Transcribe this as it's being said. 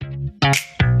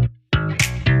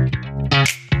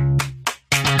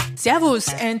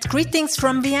Servus and greetings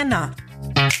from Vienna.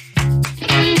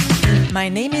 My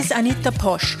name is Anita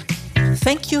Posch.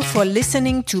 Thank you for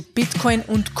listening to Bitcoin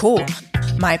 & Co.,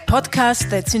 my podcast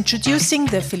that's introducing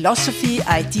the philosophy,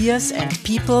 ideas and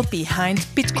people behind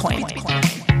Bitcoin.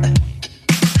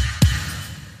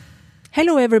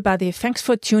 Hello everybody, thanks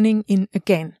for tuning in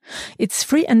again. It's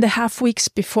 3.5 weeks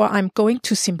before I'm going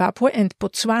to Zimbabwe and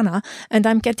Botswana, and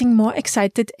I'm getting more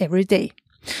excited every day.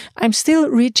 I'm still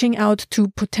reaching out to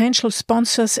potential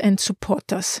sponsors and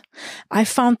supporters. I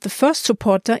found the first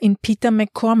supporter in Peter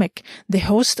McCormack, the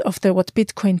host of the What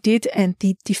Bitcoin Did and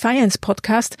the Defiance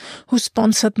podcast, who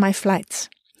sponsored my flights.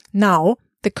 Now,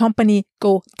 the company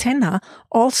GoTenna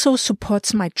also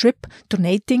supports my trip,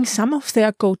 donating some of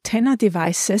their GoTenna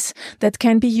devices that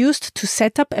can be used to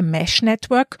set up a mesh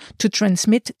network to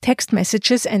transmit text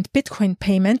messages and Bitcoin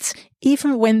payments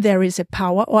even when there is a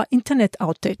power or internet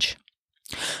outage.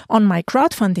 On my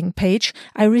crowdfunding page,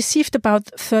 I received about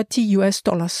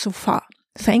 $30 so far.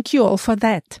 Thank you all for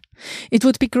that. It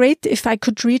would be great if I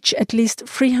could reach at least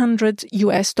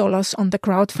 $300 on the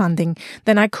crowdfunding.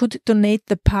 Then I could donate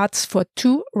the parts for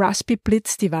 2 Raspberry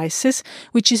Blitz devices,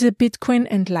 which is a Bitcoin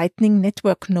and Lightning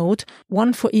network node,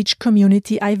 one for each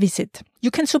community I visit.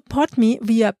 You can support me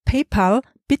via PayPal,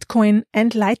 Bitcoin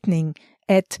and Lightning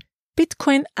at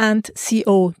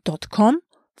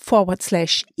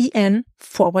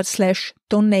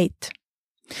bitcoinandco.com/en/donate.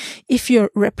 If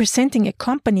you're representing a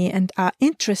company and are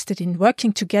interested in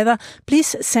working together,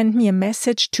 please send me a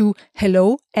message to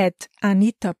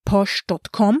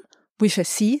hello@anitaposch.com with a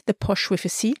C, the Posch with a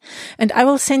C, and I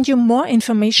will send you more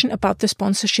information about the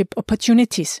sponsorship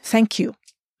opportunities. Thank you.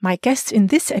 My guests in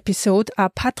this episode are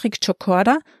Patrick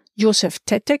Ciocorda, Josef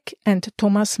Tetek, and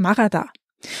Thomas Marada.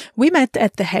 We met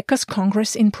at the Hackers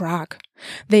Congress in Prague.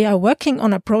 They are working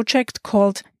on a project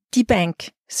called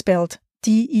DEBNK, spelled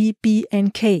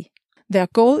DEBNK. Their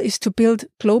goal is to build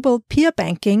global peer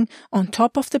banking on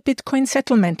top of the Bitcoin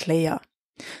settlement layer.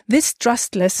 This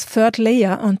trustless third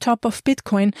layer on top of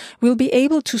Bitcoin will be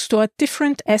able to store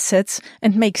different assets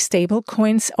and make stable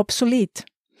coins obsolete.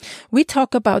 We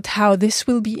talk about how this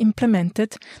will be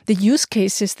implemented, the use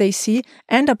cases they see,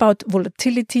 and about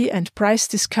volatility and price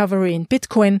discovery in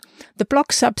Bitcoin, the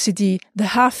block subsidy, the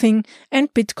halving,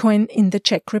 and Bitcoin in the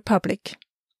Czech Republic.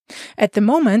 At the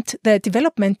moment, the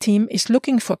development team is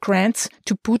looking for grants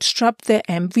to bootstrap the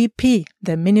MVP,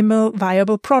 the minimal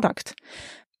viable product.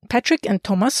 Patrick and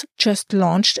Thomas just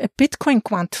launched a Bitcoin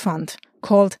quant fund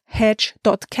called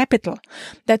Hedge.Capital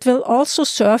that will also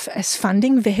serve as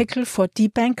funding vehicle for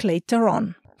DEBNK later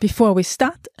on. Before we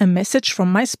start, a message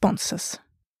from my sponsors.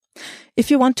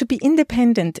 If you want to be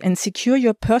independent and secure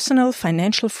your personal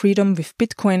financial freedom with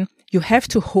Bitcoin, you have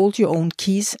to hold your own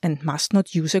keys and must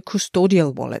not use a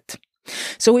custodial wallet.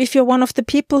 So if you're one of the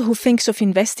people who thinks of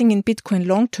investing in Bitcoin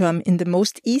long-term in the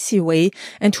most easy way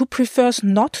and who prefers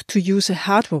not to use a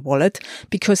hardware wallet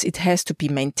because it has to be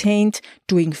maintained,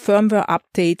 doing firmware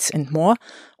updates and more,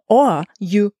 or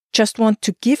you just want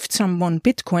to gift someone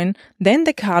Bitcoin, then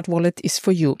the card wallet is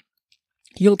for you.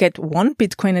 You'll get one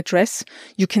Bitcoin address,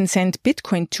 you can send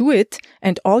Bitcoin to it,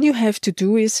 and all you have to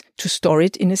do is to store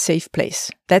it in a safe place.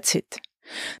 That's it.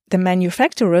 The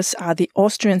manufacturers are the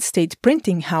Austrian State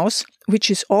Printing House,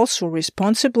 which is also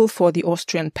responsible for the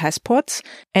Austrian passports,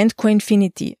 and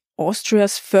Coinfinity,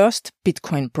 Austria's first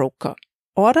Bitcoin broker.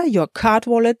 Order your card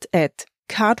wallet at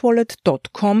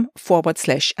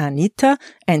cardwallet.com/Anita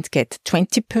and get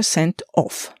 20%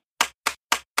 off.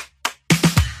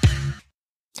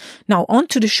 Now on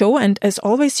to the show, and as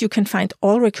always, you can find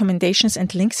all recommendations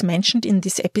and links mentioned in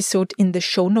this episode in the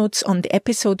show notes on the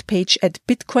episode page at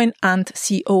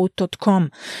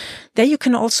bitcoinandco.com. There you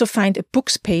can also find a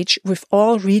books page with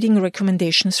all reading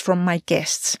recommendations from my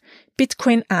guests.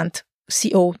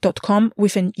 bitcoinandco.com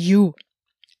with an U.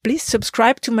 Please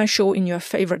subscribe to my show in your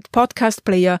favorite podcast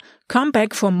player, come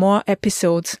back for more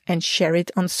episodes, and share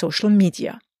it on social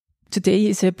media. Today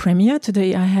is a premiere.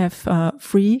 Today I have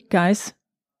 3 guys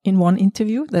in one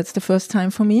interview. That's the first time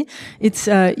for me. It's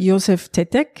Josef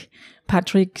Tetek,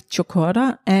 Patrick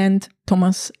Ciocorda, and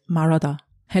Thomas Marada.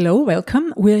 Hello,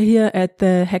 welcome. We're here at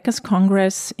the Hackers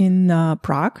Congress in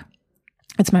Prague.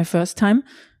 It's my first time.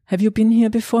 Have you been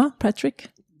here before, Patrick?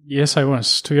 Yes, I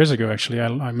was 2 years ago, actually.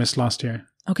 I missed last year.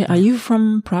 Okay. Are you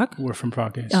from Prague? We're from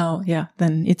Prague, yes. Oh, yeah.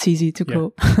 Then it's easy to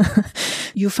go.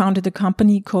 You founded a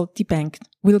company called DEBNK.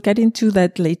 We'll get into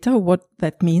that later, what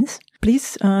that means.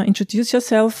 Please introduce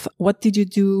yourself. What did you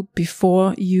do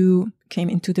before you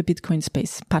came into the Bitcoin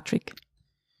space? Patrick.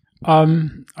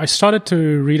 I started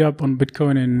to read up on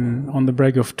Bitcoin on the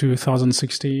break of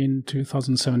 2016,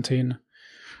 2017.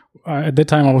 At that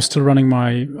time, I was still running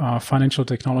my financial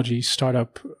technology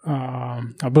startup.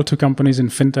 I built 2 companies in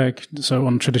fintech, so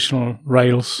on traditional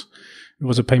rails. It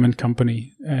was a payment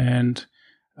company, and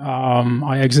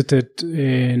I exited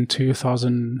in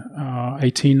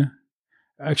 2018.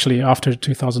 Actually, after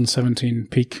 2017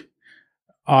 peak,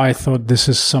 I thought this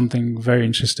is something very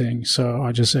interesting, so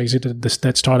I just exited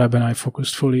that startup and I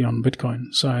focused fully on Bitcoin.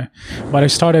 But I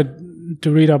started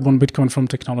to read up on Bitcoin from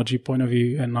technology point of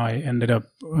view, and I ended up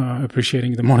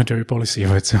appreciating the monetary policy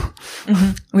of it. So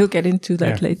we'll get into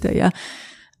that later. Yeah,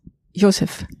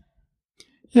 Josef.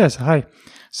 Yes, hi.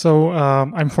 So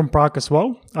I'm from Prague as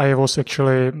well. I was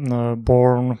actually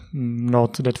born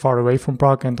not that far away from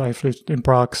Prague, and I've lived in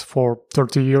Prague for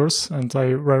 30 years, and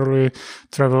I rarely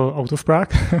travel out of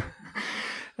Prague.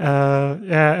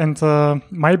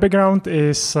 My background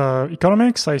is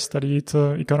economics. I studied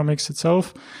economics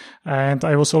itself, and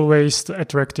I was always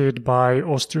attracted by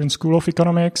Austrian School of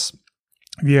Economics.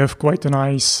 We have quite a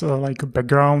nice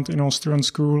background in Austrian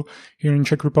school here in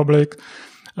Czech Republic.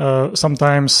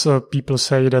 Sometimes people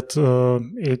say that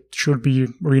it should be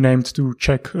renamed to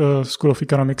Czech School of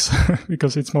Economics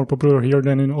because it's more popular here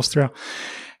than in Austria.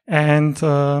 And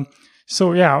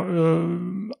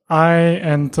I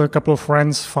and a couple of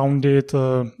friends founded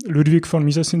Ludwig von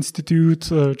Mises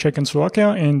Institute, Czech and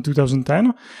Slovakia in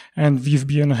 2010. And we've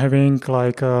been having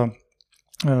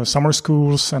summer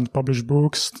schools and published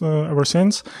books ever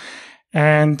since.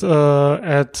 And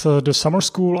at the summer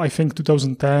school, I think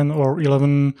 2010 or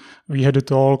 11, we had a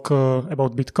talk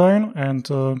about Bitcoin, and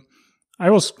I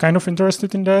was kind of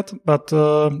interested in that, but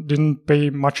didn't pay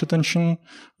much attention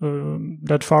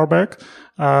that far back.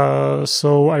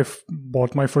 So I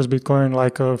bought my first Bitcoin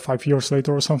 5 years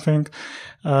later or something,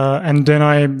 and then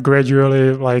I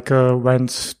gradually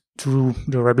went through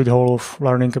the rabbit hole of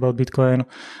learning about Bitcoin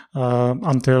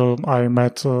until I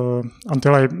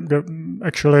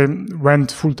actually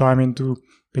went full time into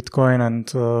Bitcoin and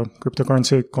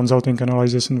cryptocurrency consulting,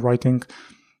 analysis, and writing.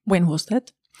 When was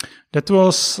that? That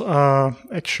was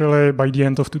actually by the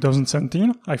end of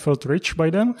 2017. I felt rich by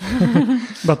then,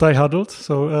 but I huddled.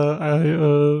 So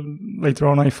later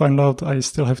on I found out I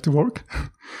still have to work.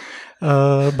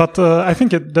 But I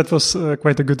think that was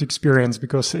quite a good experience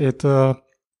because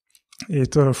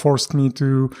it forced me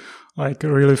to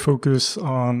really focus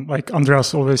on, like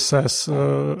Andreas always says,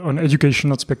 on education,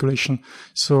 not speculation.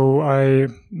 So I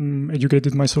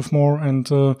educated myself more and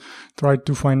tried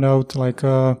to find out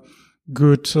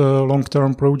good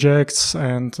long-term projects,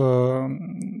 and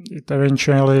it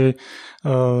eventually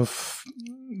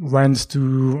went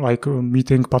to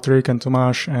meeting Patrick and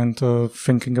Tomáš and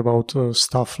thinking about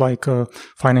stuff like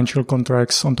financial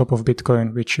contracts on top of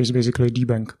Bitcoin, which is basically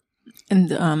DEBNK.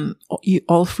 And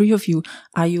all 3 of you,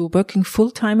 are you working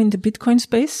full-time in the Bitcoin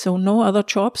space? So no other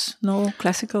jobs, no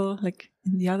classical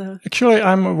in the other? Actually,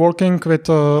 I'm working with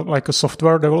a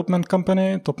software development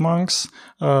company, TopMonks,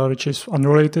 which is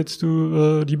unrelated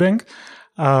to DEBNK.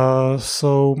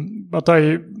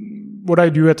 What I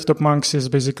do at TopMonks is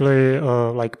basically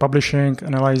publishing,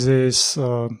 analysis,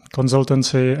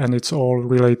 consultancy, and it's all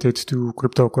related to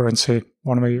cryptocurrency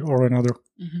one way or another.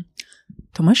 Mm-hmm.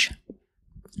 Tomáš?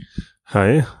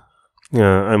 Hi,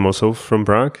 I'm also from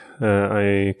Prague.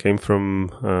 I came from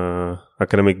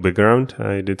academic background.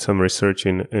 I did some research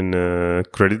in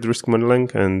credit risk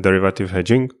modeling and derivative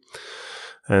hedging.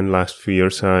 And last few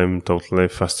years, I'm totally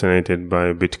fascinated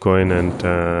by Bitcoin, and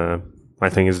I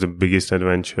think it's the biggest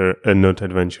invention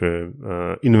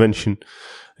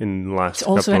in last it's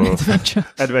also an adventure.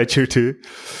 Adventure too,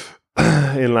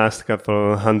 in last couple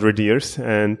 100 years.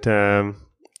 And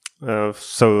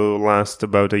so last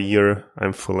about a year,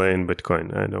 I'm fully in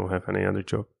Bitcoin. I don't have any other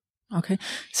job. Okay.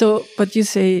 So, but you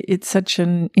say it's such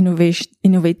an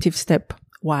innovative step.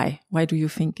 Why? Why do you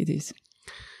think it is?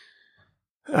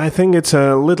 I think it's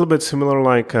a little bit similar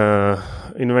like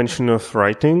invention of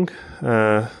writing.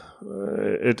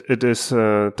 It is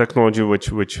technology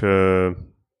which will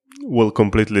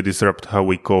completely disrupt how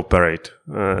we cooperate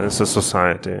as a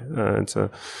society.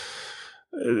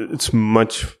 It's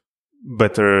much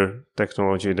better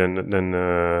technology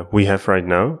than we have right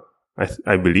now,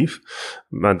 I believe,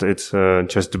 but it's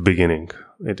just the beginning.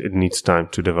 It needs time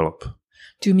to develop.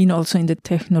 Do you mean also in the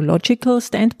technological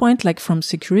standpoint, like from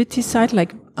security side,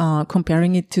 like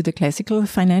comparing it to the classical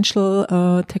financial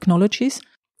technologies?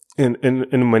 In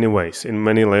many ways, in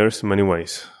many layers, many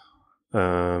ways.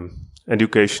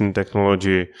 Education,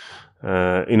 technology,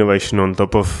 innovation on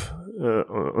top of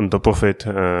it.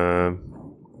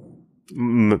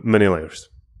 Many layers.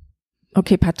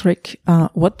 Okay, Patrick,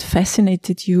 what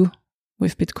fascinated you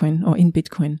with Bitcoin or in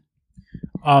Bitcoin?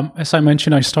 As I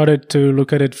mentioned, I started to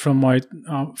look at it from my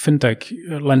fintech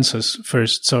lenses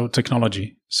first, so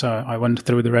technology. So I went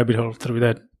through the rabbit hole through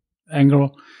that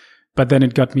angle, but then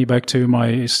it got me back to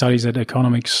my studies at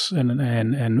economics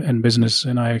and business,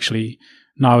 and I actually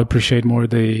now appreciate more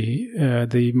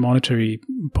the monetary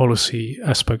policy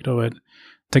aspect of it.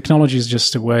 Technology is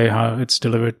just the way how it's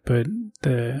delivered, but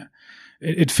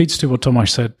it feeds to what Tomáš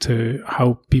said, to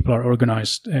how people are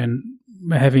organized, and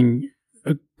having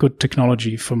a good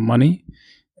technology for money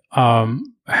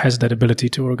has that ability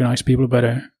to organize people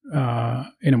better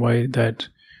in a way that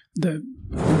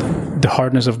the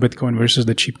hardness of Bitcoin versus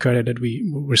the cheap credit that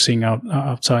we're seeing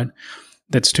outside,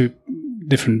 that's two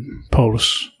different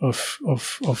poles of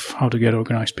how to get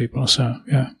organized people. So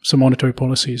so monetary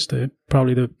policy is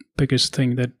probably the biggest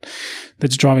thing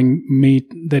that's driving me,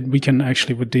 that we can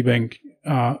actually with DEBNK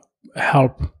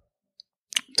help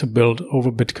to build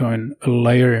over Bitcoin a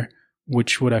layer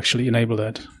which would actually enable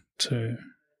that to.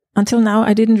 Until now,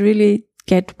 I didn't really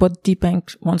get what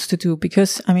DEBNK wants to do,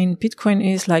 because I mean, Bitcoin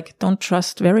is like, don't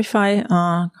trust, verify,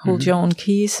 hold your own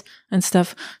keys and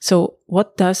stuff. So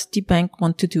what does DEBNK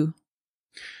want to do?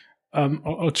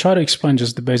 I'll try to explain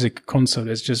just the basic concept.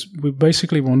 It's just, we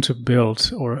basically want to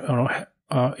build or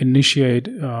initiate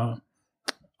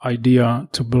idea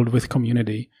to build with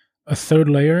community a third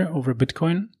layer over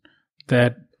Bitcoin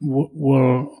that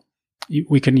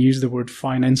we can use the word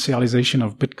financialization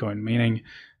of Bitcoin, meaning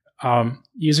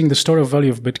using the store of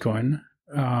value of Bitcoin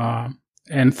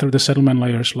and through the settlement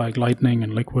layers like Lightning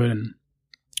and Liquid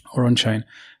or on-chain,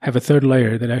 have a third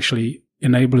layer that actually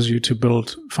enables you to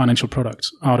build financial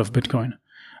products out of Bitcoin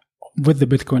with the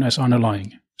Bitcoin as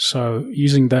underlying. So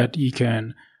using that, you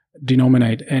can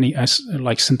denominate any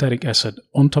like synthetic asset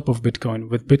on top of Bitcoin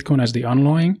with Bitcoin as the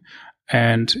underlying,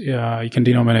 and you can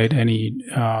denominate any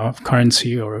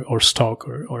currency or stock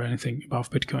or anything above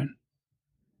Bitcoin.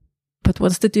 But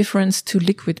what's the difference to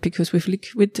Liquid? Because with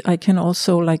Liquid, I can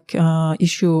also like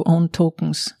issue own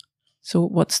tokens. So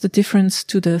what's the difference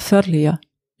to the third layer?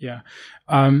 Yeah.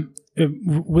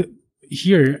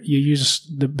 Here you use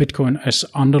the Bitcoin as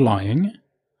underlying,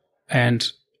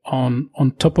 and on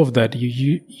top of that,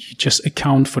 you just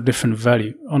account for different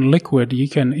value. On Liquid, you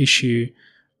can issue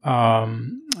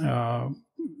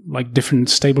like different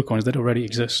stablecoins that already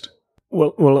exist.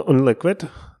 Well, on Liquid,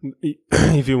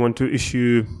 if you want to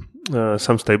issue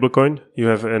some stablecoin, you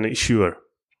have an issuer,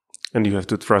 and you have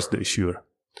to trust the issuer.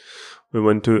 We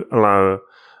want to allow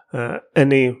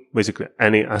basically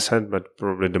any asset, but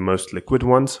probably the most liquid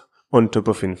ones, on top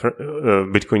of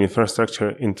Bitcoin infrastructure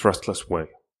in trustless way.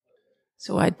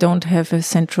 So I don't have a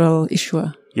central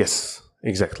issuer. Yes,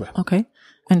 exactly. Okay.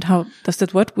 And how does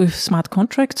that work with smart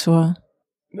contracts or?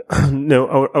 No,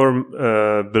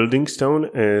 our building stone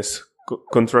is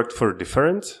contract for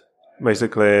difference.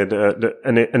 Basically,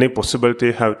 any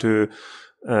possibility how to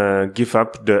give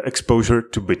up the exposure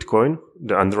to Bitcoin,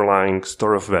 the underlying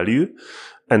store of value,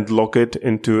 and lock it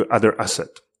into other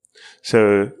asset.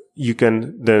 So you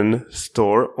can then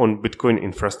store on Bitcoin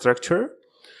infrastructure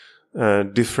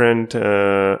different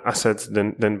assets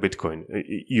than Bitcoin.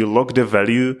 You lock the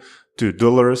value to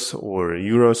dollars or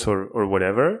euros or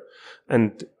whatever,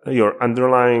 and your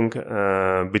underlying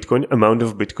Bitcoin amount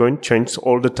of Bitcoin changes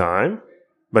all the time,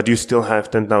 but you still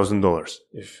have $10,000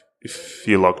 if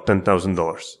you lock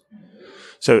 $10,000.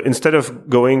 So instead of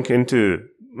going into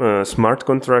smart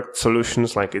contract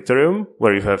solutions like Ethereum,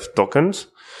 where you have tokens,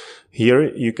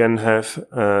 here you can have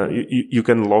you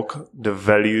can lock the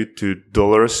value to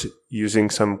dollars using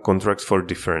some contracts for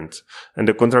difference, and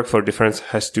the contract for difference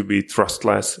has to be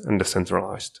trustless and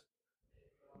decentralized.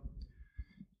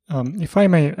 If I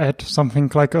may add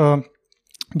something, like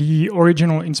the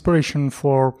original inspiration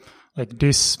for like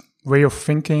this way of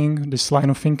thinking, this line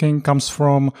of thinking, comes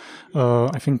from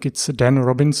I think it's Dan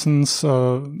Robinson's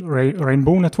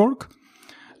Rainbow Network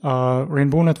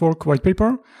white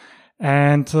paper.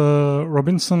 And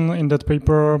Robinson in that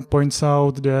paper points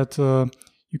out that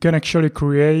you can actually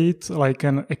create like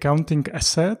an accounting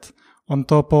asset on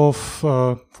top of,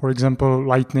 for example,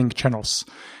 Lightning channels.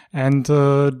 And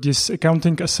this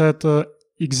accounting asset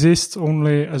exists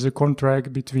only as a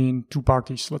contract between two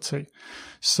parties, let's say.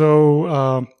 So,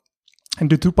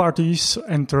 and the two parties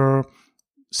enter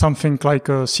something like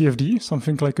a CFD,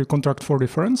 something like a contract for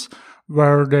difference,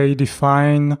 where they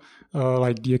define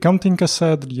like the accounting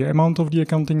asset, the amount of the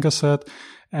accounting asset,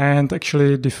 and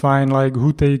actually define like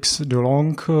who takes the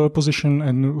long position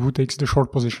and who takes the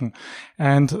short position.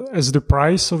 And as the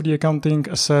price of the accounting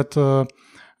asset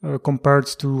compared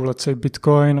to, let's say,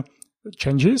 Bitcoin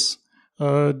changes,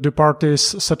 the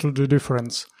parties settle the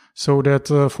difference. So that,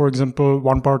 for example,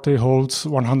 one party holds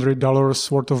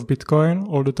 $100 worth of Bitcoin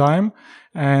all the time.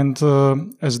 And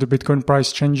as the Bitcoin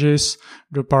price changes,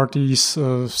 the parties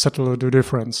settle the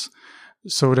difference.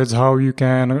 So that's how you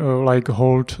can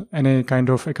hold any kind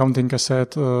of accounting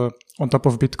asset on top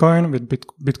of Bitcoin with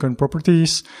Bitcoin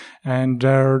properties. And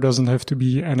there doesn't have to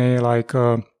be any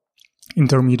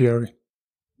intermediary.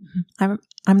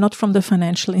 I'm not from the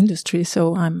financial industry,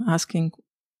 so I'm asking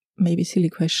maybe silly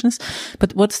questions,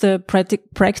 but what's the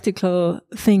practical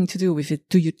thing to do with it?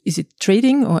 Is it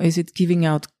trading, or is it giving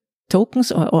out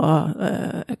tokens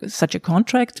or such a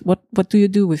contract? What do you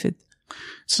do with it?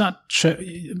 It's not,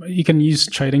 you can use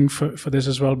trading for this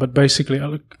as well, but basically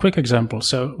a quick example.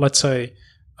 So let's say,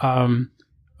 you're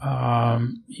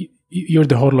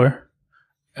the hodler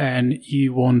and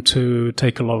you want to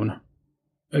take a loan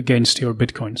against your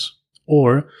Bitcoins,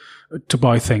 or to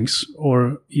buy things,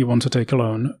 or you want to take a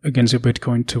loan against your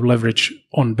Bitcoin to leverage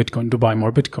on Bitcoin to buy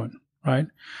more Bitcoin, right?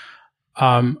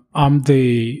 I'm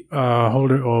the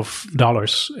holder of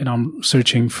dollars, and I'm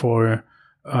searching for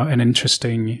an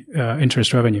interesting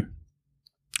interest revenue.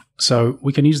 So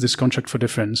we can use this contract for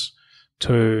difference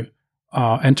to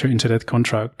enter into that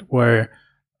contract where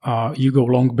you go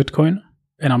long Bitcoin,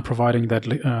 and I'm providing that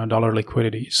dollar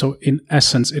liquidity. So in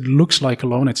essence, it looks like a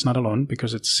loan. It's not a loan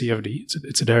because it's CFD.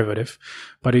 It's a derivative,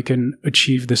 but you can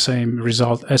achieve the same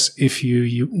result as if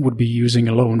you would be using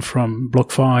a loan from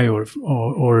BlockFi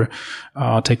or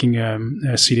taking a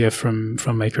CDF from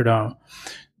MakerDAO.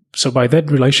 So by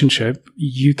that relationship,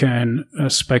 you can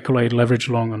speculate, leverage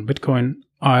long on Bitcoin.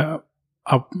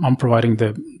 I'm providing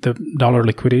the dollar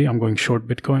liquidity. I'm going short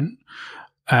Bitcoin.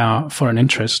 For an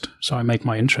interest. So I make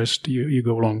my interest, you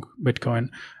go long Bitcoin.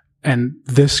 And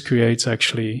this creates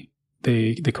actually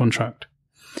the contract.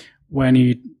 When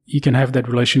you can have that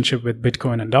relationship with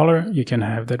Bitcoin and dollar, you can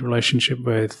have that relationship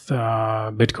with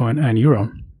Bitcoin and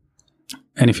euro.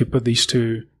 And if you put these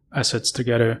two assets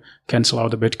together, cancel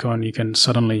out the Bitcoin, you can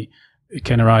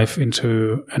arrive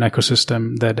into an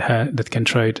ecosystem that can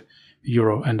trade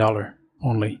euro and dollar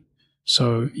only.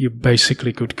 So you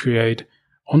basically could create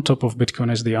on top of Bitcoin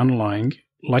as the underlying,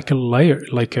 like a layer,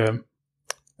 like a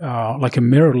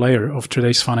mirror layer of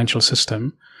today's financial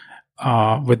system,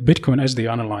 with Bitcoin as the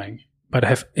underlying, but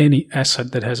have any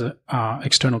asset that has a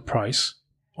external price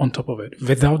on top of it,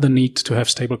 without the need to have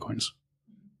stablecoins.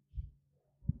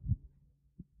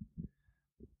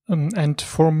 And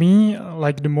for me,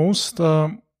 the most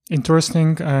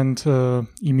interesting and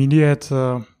immediate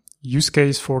use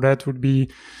case for that would be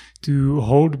to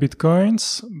hold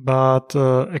Bitcoins, but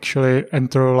actually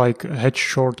enter hedge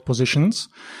short positions.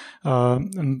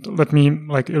 And let me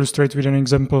illustrate with an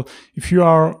example. If you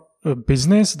are a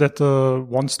business that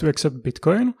wants to accept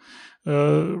Bitcoin,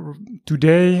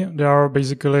 today there are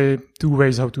basically two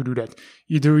ways how to do that.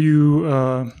 Either you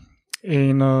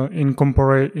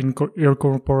incorporate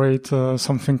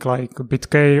something like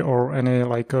BitK or any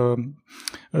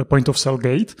a point of sale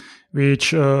gate,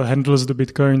 which handles the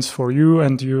Bitcoins for you,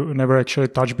 and you never actually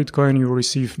touch Bitcoin. You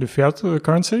receive the fiat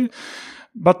currency,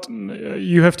 but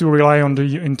you have to rely on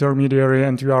the intermediary,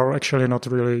 and you are actually not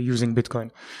really using Bitcoin.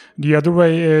 The other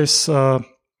way is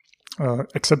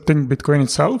accepting Bitcoin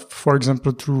itself, for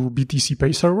example, through BTC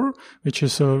Pay Server, which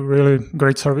is a really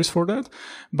great service for that.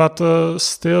 But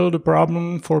still, the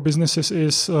problem for businesses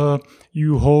is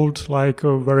you hold a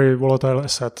very volatile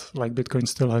asset, like Bitcoin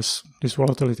still has this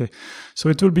volatility. So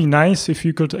it would be nice if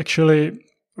you could actually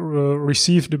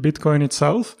receive the Bitcoin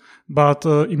itself, but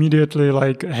immediately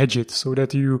hedge it so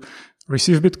that you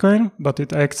receive Bitcoin, but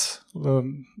it acts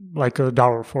like a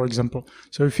dollar, for example.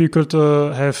 So if you could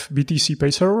have BTC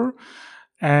Pay Server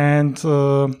and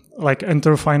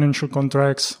enter financial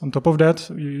contracts on top of that,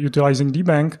 utilizing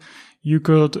DEBNK, you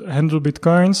could handle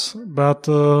Bitcoins, but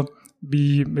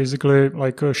be basically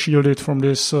shielded from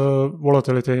this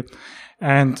volatility.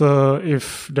 And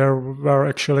if there were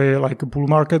actually a bull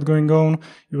market going on,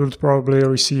 you would probably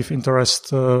receive interest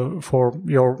for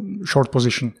your short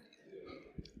position.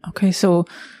 Okay, so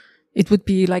it would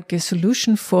be a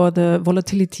solution for the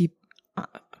volatility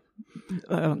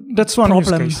that's one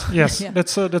problem. Use case. Yes, yeah.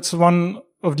 That's one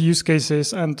of the use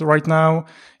cases. And right now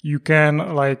you can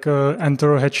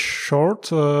enter a hedge short,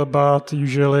 but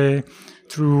usually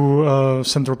through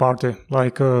central party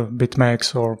like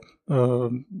BitMEX or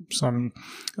some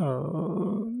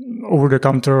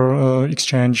over-the-counter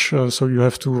exchange. So you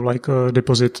have to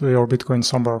deposit your Bitcoin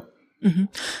somewhere. Mm-hmm.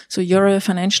 So you're a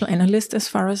financial analyst, as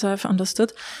far as I've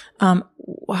understood.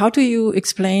 How do you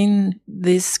explain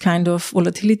this kind of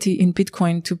volatility in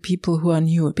Bitcoin to people who are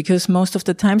new? Because most of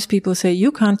the times people say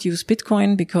you can't use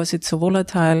Bitcoin because it's so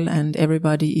volatile and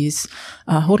everybody is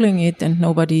holding it and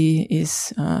nobody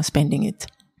is spending it.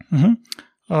 Mm-hmm.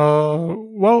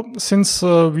 Well, since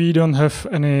we don't have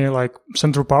any like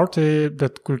central party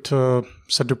that could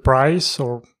set the price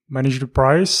or manage the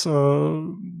price,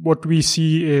 what we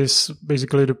see is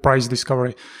basically the price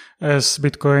discovery. As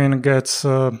Bitcoin gets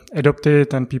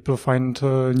adopted and people find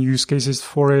new use cases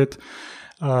for it,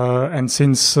 and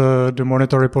since the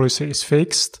monetary policy is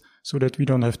fixed, so that we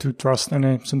don't have to trust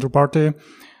any central party,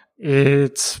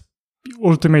 its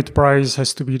ultimate price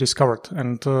has to be discovered.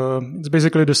 And it's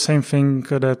basically the same thing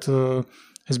that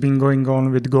has been going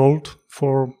on with gold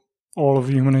for all of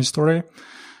human history.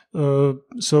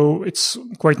 So it's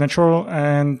quite natural,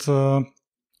 and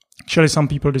actually some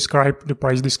people describe the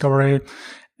price discovery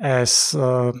as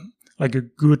like a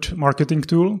good marketing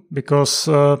tool, because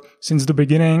since the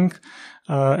beginning,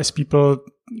 as people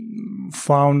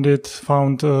found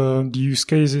the use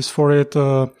cases for it,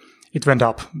 it went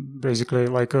up. Basically,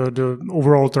 like the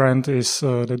overall trend is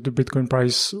that the Bitcoin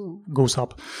price goes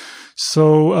up.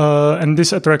 So and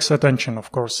this attracts attention,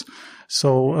 of course.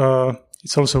 So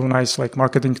it's also a nice like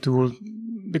marketing tool,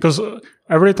 because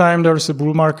every time there's a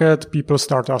bull market, people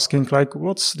start asking like,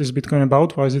 what's this Bitcoin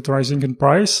about? Why is it rising in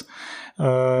price?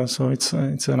 So it's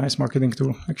a nice marketing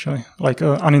tool, actually, like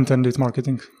unintended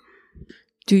marketing.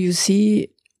 Do you see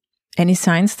any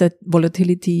signs that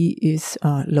volatility is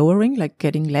lowering, like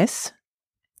getting less?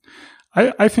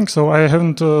 I think so. I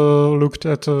haven't looked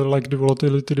at like the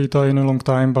volatility data in a long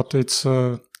time, but it's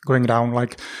going down.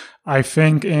 Like I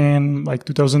think in like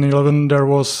 2011 there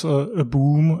was a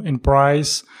boom in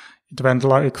price. It went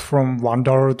like from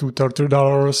 $1 to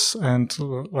 $30, and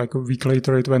like a week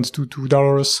later it went to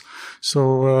 $2.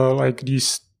 So like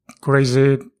these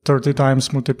crazy 30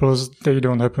 times multiples, they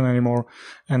don't happen anymore.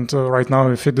 And right now,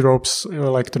 if it drops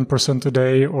like 10% a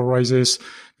day or rises,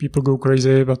 people go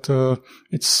crazy. But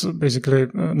it's basically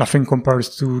nothing compared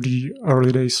to the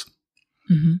early days.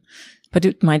 Mm-hmm. But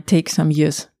it might take some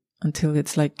years until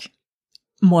it's like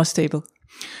more stable.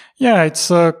 Yeah,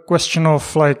 it's a question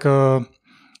of like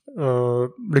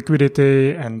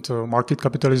liquidity and market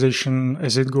capitalization.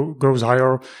 As it grows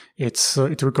higher,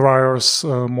 it requires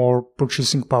more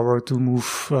purchasing power to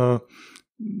move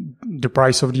the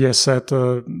price of the asset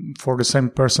for the same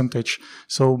percentage.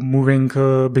 So moving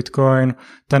Bitcoin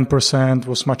 10%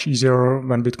 was much easier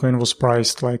when Bitcoin was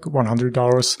priced like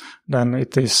 $100 than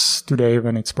it is today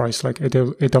when it's priced like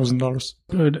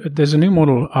 $8,000. There's a new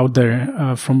model out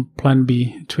there from Plan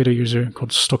B Twitter user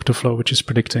called Stock to Flow, which is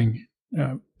predicting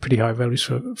pretty high values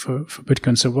for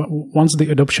Bitcoin. So once the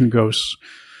adoption grows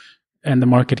and the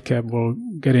market cap will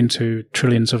get into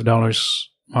trillions of dollars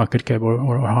market cap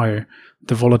or higher,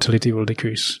 the volatility will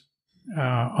decrease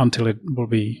until it will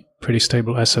be pretty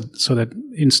stable asset, so that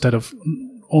instead of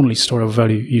only store of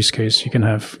value use case, you can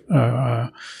have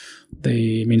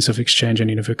the means of exchange and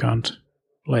unified account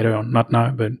later on. Not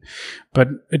now, but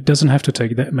it doesn't have to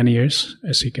take that many years,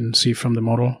 as you can see from the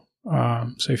model.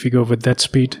 So if you go with that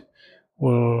speed,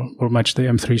 we'll match the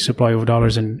M3 supply of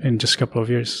dollars in just a couple of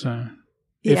years.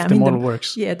 If the model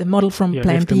works. Yeah, the model from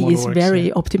Plan B is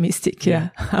very optimistic. Yeah,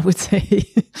 I would say.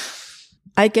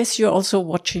 I guess you're also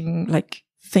watching like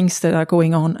things that are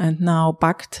going on, and now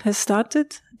BACT has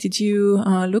started. Did you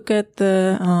look at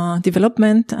the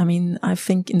development? I mean, I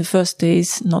think in the first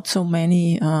days, not so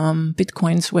many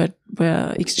Bitcoins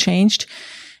were exchanged.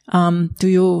 Do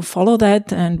you follow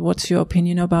that, and what's your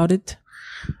opinion about it?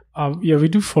 Yeah, we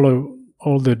do follow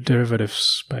all the derivative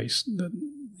space.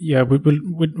 Yeah, we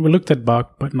looked at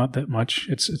BACT, but not that much.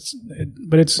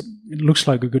 It looks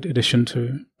like a good addition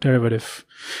to derivative,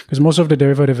 because most of the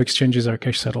derivative exchanges are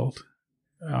cash settled.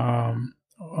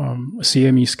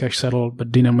 CME is cash settled,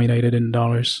 but denominated in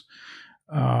dollars.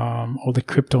 All the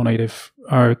crypto native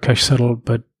are cash settled,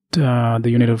 but the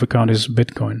unit of account is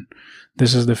Bitcoin.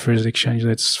 This is the first exchange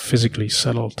that's physically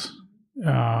settled,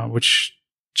 which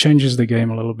changes the game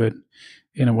a little bit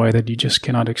in a way that you just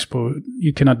cannot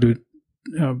you cannot do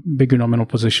bigger nominal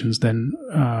positions than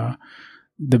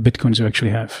the Bitcoins you actually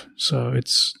have. So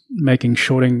it's making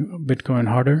shorting Bitcoin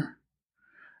harder,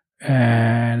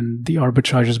 and the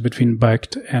arbitrages between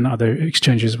BACT and other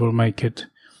exchanges will make it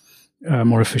a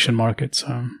more efficient market.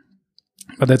 So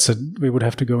But we would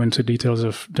have to go into details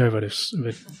of derivatives of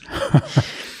it.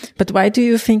 But why do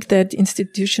you think that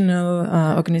institutional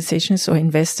organizations or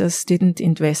investors didn't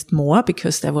invest more?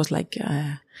 Because there was like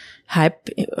hype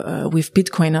with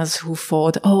Bitcoiners who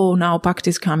thought, oh, now BACT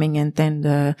is coming and then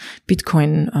the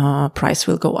Bitcoin price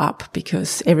will go up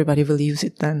because everybody will use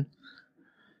it then.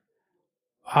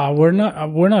 We're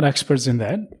not experts in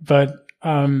that, but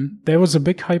there was a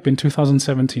big hype in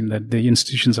 2017 that the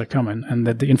institutions are coming and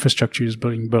that the infrastructure is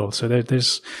being built. So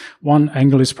there's one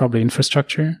angle is probably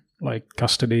infrastructure, like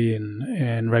custody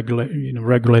and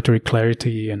regulatory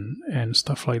clarity and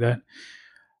stuff like that,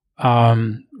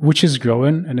 which is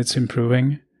growing and it's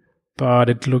improving. But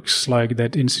it looks like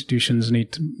that institutions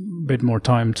need a bit more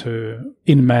time to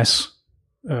en masse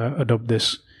adopt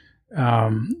this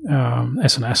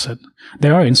as an asset.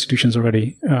 There are institutions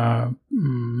already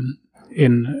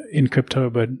in crypto,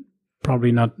 but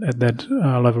probably not at that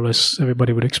level as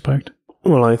everybody would expect.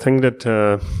 Well, I think that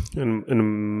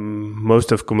in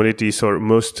most of commodities or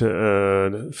most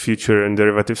future and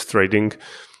derivatives trading,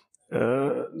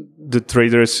 the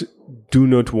traders do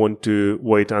not want to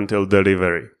wait until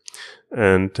delivery,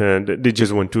 and they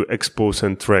just want to expose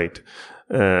and trade.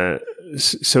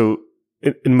 So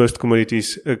in most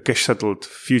commodities, cash settled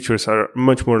futures are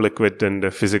much more liquid than the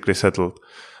physically settled.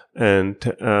 And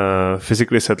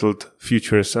physically settled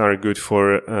futures are good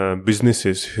for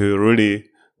businesses who really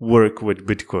work with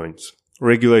Bitcoins,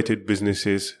 regulated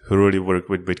businesses who really work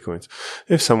with Bitcoins.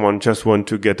 If someone just wants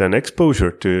to get an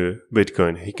exposure to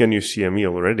Bitcoin, he can use CME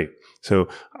already. So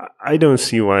I don't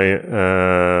see why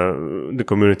the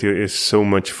community is so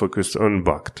much focused on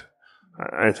BACT.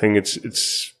 I think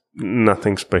it's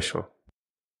nothing special.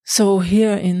 So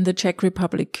here in the Czech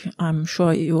Republic, I'm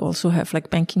sure you also have like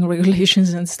banking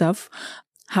regulations and stuff.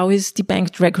 How is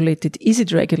DEBNK regulated? Is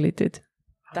it regulated?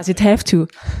 Does it have to?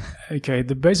 Okay,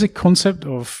 the basic concept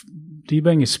of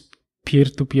DEBNK is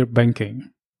peer-to-peer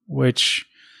banking, which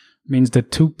means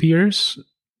that two peers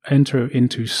enter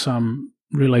into some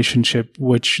relationship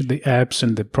which the apps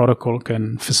and the protocol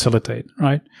can facilitate,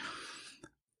 right?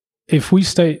 If we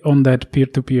stay on that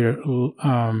peer-to-peer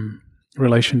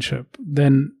relationship,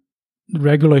 then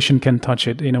regulation can touch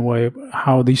it in a way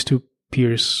how these two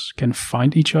peers can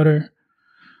find each other.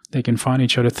 They can find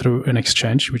each other through an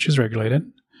exchange, which is regulated,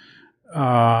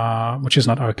 which is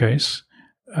not our case.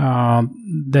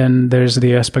 Then there's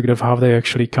the aspect of how they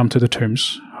actually come to the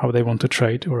terms, how they want to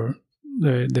trade, or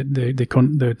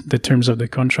the terms of the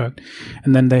contract,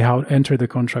 and then they how enter the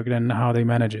contract and how they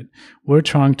manage it. We're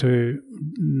trying to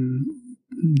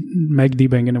make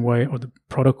DEBNK in a way, or the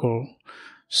protocol,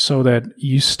 so that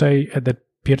you stay at that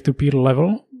peer-to-peer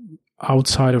level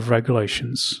outside of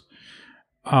regulations.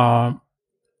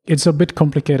 It's a bit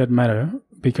complicated matter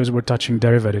because we're touching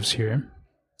derivatives here.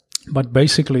 But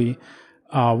basically,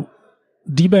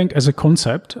 DEBNK as a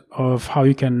concept of how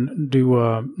you can do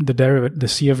the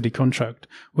CFD contract,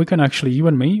 we can actually, you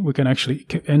and me, we can actually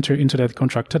enter into that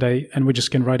contract today and we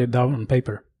just can write it down on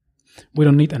paper. We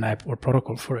don't need an app or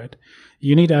protocol for it.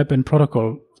 You need app and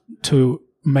protocol to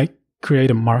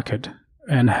create a market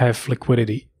and have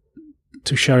liquidity,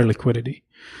 to share liquidity.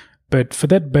 But for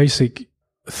that basic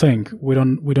thing, we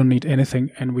don't need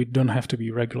anything, and we don't have to be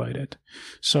regulated.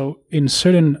 So in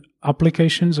certain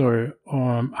applications or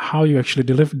how you actually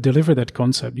deliver that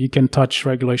concept, you can touch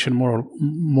regulation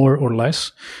more or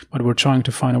less, but we're trying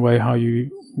to find a way how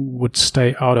you would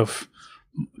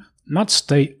not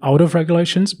stay out of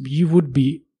regulations. You would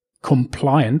be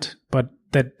compliant, but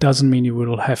that doesn't mean you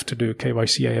will have to do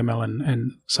KYC, AML,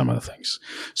 and some other things.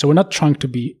 So we're not trying to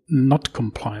be not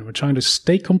compliant. We're trying to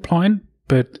stay compliant,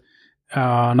 but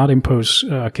not impose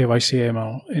KYC,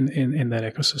 AML in that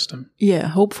ecosystem. Yeah,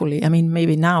 hopefully. I mean,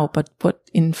 maybe now, but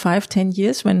in 5-10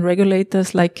 years, when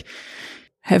regulators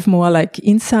have more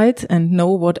insight and know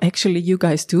what actually you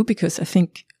guys do, because I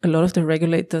think a lot of the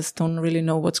regulators don't really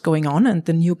know what's going on and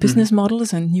the new business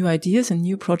models and new ideas and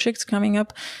new projects coming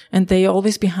up, and they are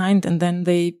always behind, and then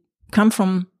they come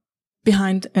from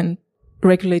behind and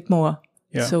regulate more.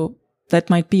 Yeah. So that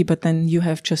might be, but then you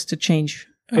have just to change.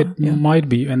 It might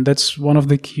be, and that's one of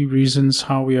the key reasons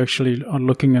how we actually are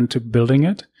looking into building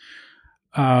it.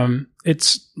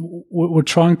 We're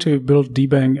trying to build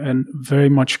DEBNK and very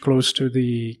much close to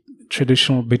the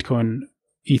traditional Bitcoin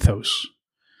ethos.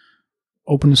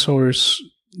 Open source,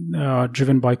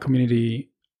 driven by community.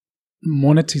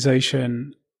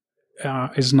 Monetization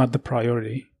is not the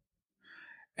priority.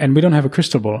 And we don't have a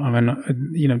crystal ball. I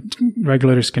mean,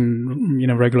 regulators can,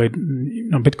 regulate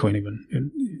Bitcoin even.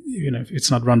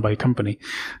 It's not run by a company.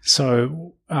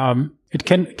 So It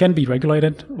can be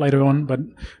regulated later on, but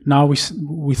now we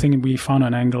think we found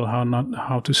an angle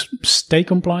how to stay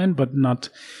compliant, but not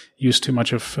use too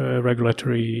much of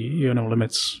regulatory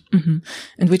limits. Mm-hmm.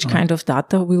 And which kind of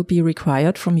data will be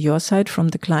required from your side, from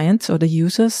the clients or the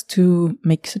users, to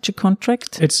make such a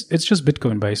contract? It's just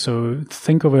Bitcoin based. So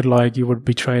think of it like you would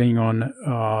be trading on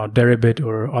Deribit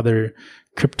or other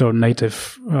crypto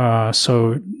native.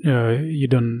 So you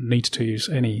don't need to use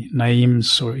any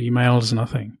names or emails,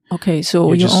 nothing. Okay,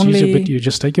 so you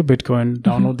just take your Bitcoin,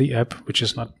 download the app, which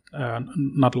is not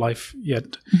live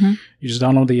yet. Mm-hmm. You just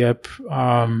download the app,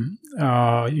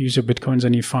 use your Bitcoins,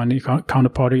 and you find your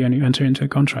counterparty, and you enter into a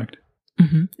contract.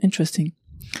 Mm-hmm. Interesting.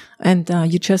 And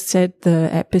you just said the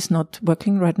app is not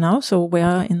working right now. So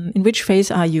where in which phase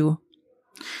are you?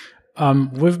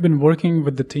 We've been working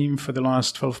with the team for the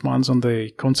last 12 months on the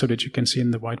concept that you can see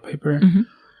in the white paper, mm-hmm.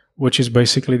 which is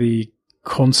basically the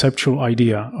conceptual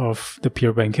idea of the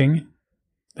peer banking.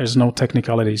 There's no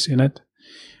technicalities in it.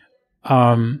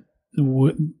 Some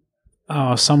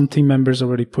team members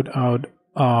already put out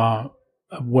a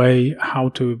way how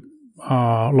to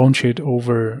launch it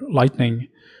over Lightning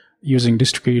using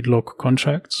distributed local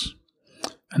contracts,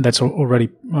 and that's already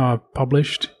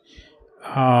published.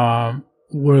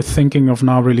 We're thinking of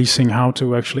now releasing how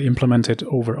to actually implement it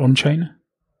over on-chain,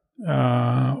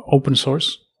 open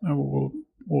source.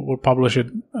 We'll publish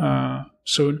it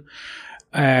soon,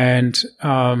 and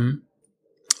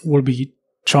we'll be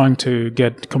trying to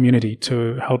get community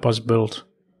to help us build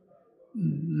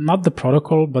not the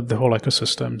protocol, but the whole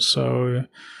ecosystem. So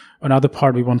another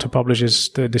part we want to publish is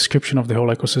the description of the whole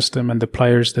ecosystem and the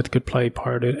players that could play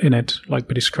part in it, like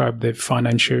we described, the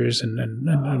financiers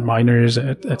and miners,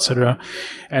 etc.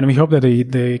 And we hope that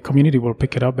the community will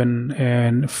pick it up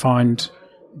and find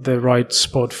the right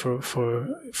spot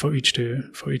for each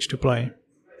to play.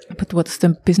 But what's the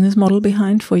business model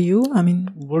behind for you? I mean,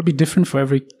 it will be different for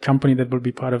every company that will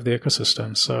be part of the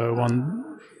ecosystem. So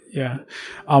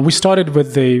we started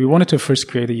with we wanted to first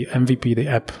create the MVP, the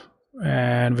app.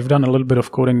 And we've done a little bit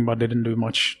of coding, but didn't do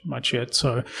much yet.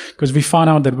 So, because we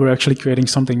found out that we're actually creating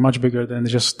something much bigger than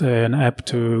just an app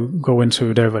to go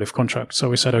into derivative contracts. So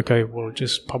we said, okay, we'll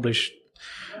just publish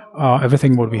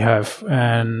everything what we have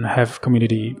and have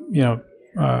community,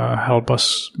 help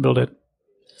us build it.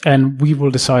 And we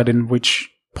will decide in which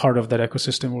part of that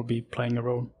ecosystem will be playing a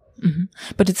role. Mm-hmm.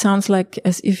 But it sounds like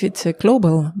as if it's a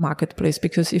global marketplace,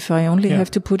 because if I only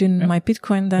have to put in my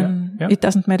Bitcoin, then it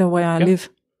doesn't matter where I live.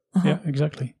 Uh-huh. Yeah,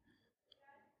 exactly.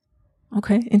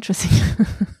 Okay, interesting.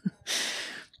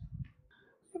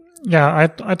 Yeah,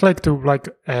 I'd like to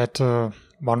add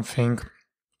one thing.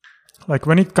 Like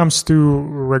when it comes to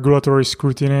regulatory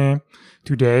scrutiny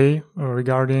today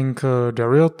regarding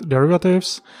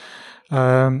derivatives,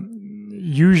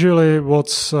 usually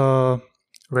what's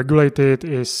regulated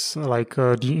is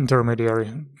the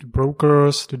intermediary, the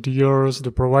brokers, the dealers,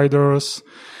 the providers,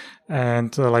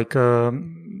 and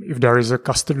if there is a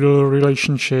custodial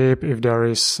relationship, if there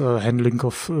is handling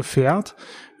of fiat,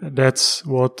 that's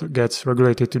what gets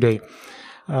regulated today.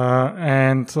 Our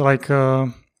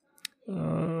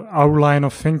line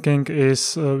of thinking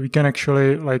is we can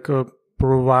actually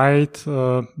provide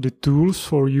the tools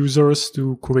for users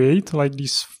to create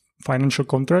these financial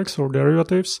contracts or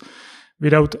derivatives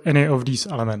without any of these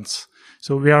elements.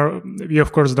 So we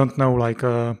of course don't know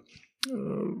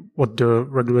what the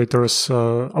regulators'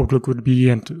 outlook would be,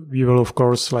 and we will of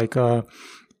course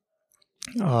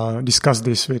discuss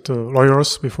this with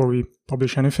lawyers before we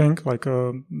publish anything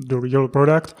the real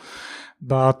product.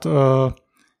 But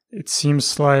it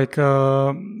seems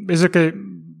basically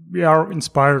we are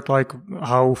inspired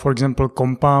how, for example,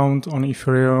 Compound on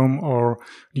Ethereum or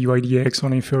DYDX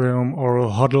on Ethereum or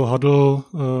Huddle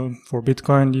for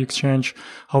Bitcoin, the exchange,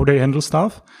 how they handle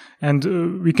stuff. And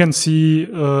we can see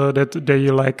that they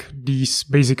like these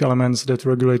basic elements that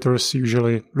regulators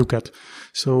usually look at.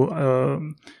 So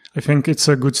I think it's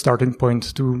a good starting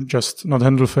point to just not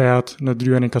handle fiat, not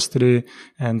do any custody,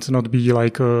 and not be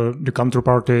the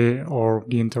counterparty or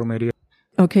the intermediary.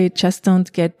 Okay, just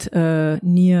don't get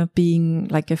near being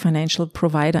like a financial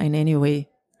provider in any way.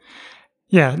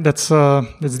 Yeah, that's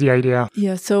the idea.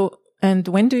 Yeah. So, and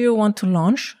when do you want to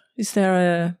launch? Is there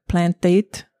a planned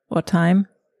date or time,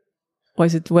 or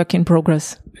is it work in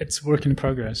progress? It's work in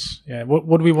progress. Yeah.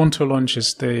 What we want to launch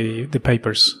is the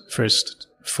papers first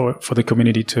for the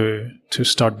community to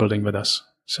start building with us.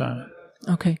 So.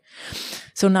 Okay.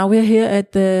 So now we're here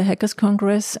at the Hackers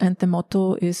Congress, and the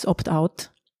motto is opt out.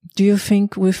 Do you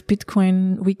think with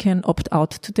Bitcoin we can opt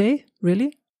out today?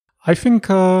 Really? I think,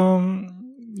 a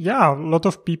lot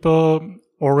of people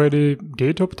already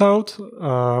did opt out,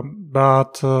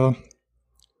 but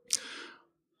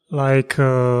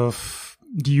the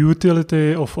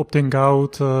utility of opting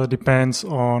out depends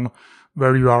on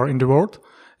where you are in the world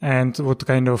and what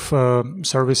kind of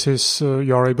services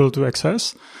you are able to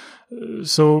access.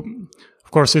 So,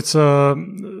 of course, it's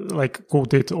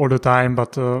quoted all the time,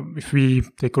 but if we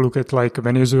take a look at like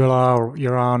Venezuela or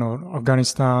Iran or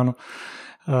Afghanistan,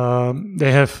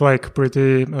 they have like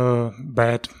pretty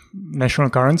bad national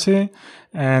currency,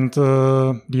 and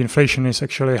the inflation is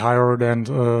actually higher than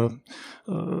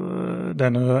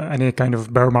any kind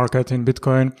of bear market in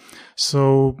Bitcoin.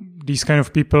 So these kind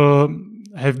of people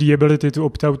have the ability to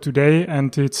opt out today,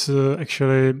 and it's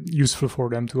actually useful for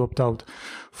them to opt out.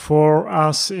 For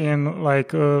us in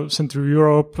like Central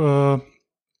Europe,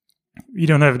 we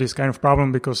don't have this kind of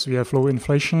problem because we have low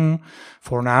inflation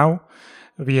for now.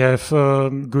 We have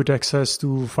good access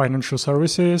to financial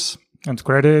services and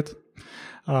credit.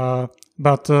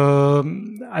 But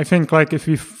I think like if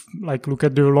we look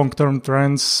at the long-term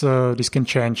trends, this can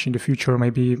change in the future,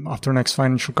 maybe after next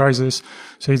financial crisis.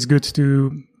 So it's good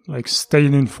to like stay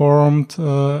informed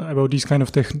about these kind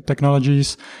of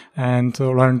technologies and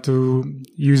learn to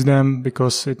use them,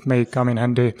 because it may come in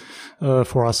handy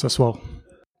for us as well.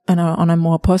 And on a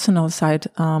more personal side,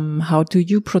 how do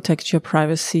you protect your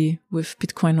privacy with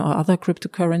Bitcoin or other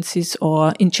cryptocurrencies,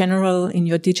 or in general in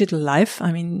your digital life?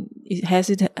 I mean, has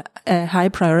it a high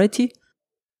priority?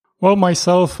 Well,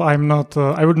 myself, I'm not,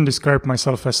 I wouldn't describe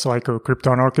myself as like a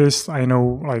crypto anarchist. I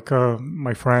know like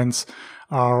my friends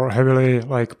are heavily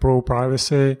like pro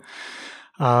privacy.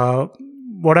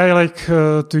 What I like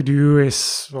to do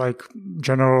is like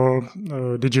general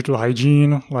digital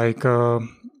hygiene, like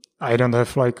I don't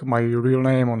have like my real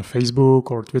name on Facebook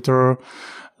or Twitter.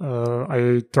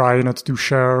 I try not to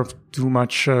share too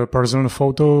much personal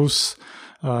photos.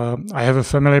 I have a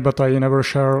family, but I never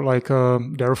share like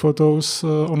their photos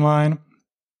online.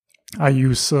 I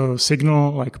use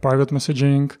Signal, like private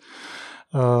messaging.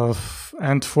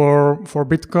 And for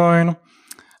Bitcoin,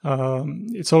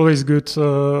 it's always good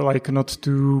like not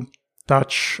to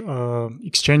touch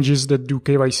exchanges that do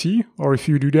KYC, or if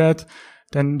you do that,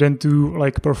 then to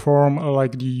like perform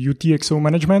like the UTXO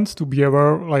management to be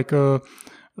aware like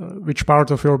which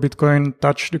part of your Bitcoin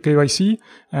touch the KYC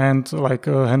and like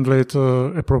handle it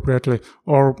appropriately,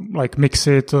 or like mix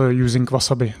it using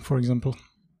Wasabi, for example.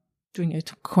 Doing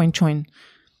it CoinJoin.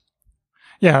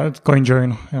 Yeah,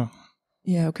 CoinJoin. Yeah.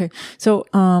 Yeah. Okay. So,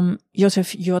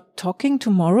 Josef, you're talking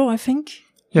tomorrow, I think.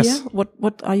 Yes. Yeah?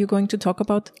 What are you going to talk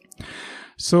about?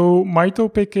 So my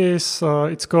topic is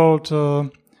it's called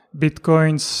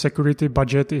Bitcoin's security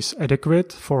budget is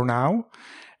adequate for now,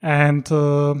 and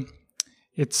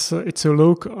it's a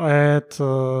look at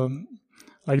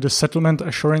like the settlement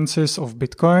assurances of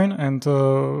Bitcoin and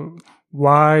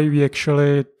why we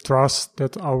actually trust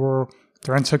that our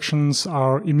transactions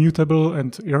are immutable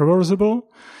and irreversible.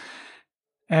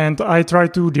 And I try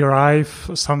to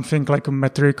derive something like a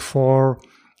metric for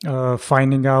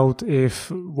finding out if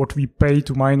what we pay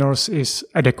to miners is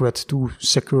adequate to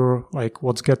secure like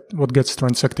what gets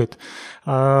transacted.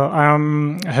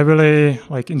 I'm heavily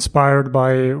like inspired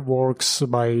by works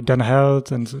by Dan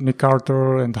Held and Nick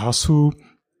Carter and Hasu,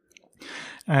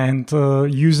 and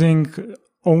using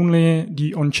only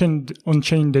the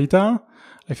on-chain data,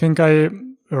 I think I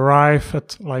arrive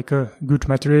at like a good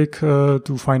metric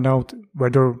to find out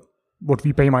whether what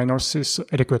we pay miners is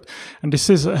adequate. And this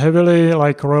is heavily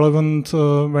like relevant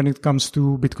when it comes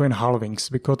to Bitcoin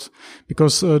halvings,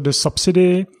 because the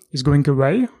subsidy is going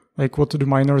away, like what the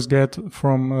miners get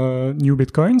from new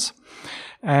Bitcoins.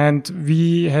 And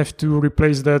we have to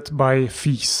replace that by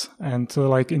fees. And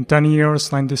like in 10 years,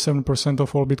 97%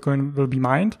 of all Bitcoin will be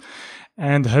mined.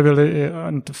 And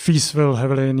fees will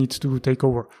heavily need to take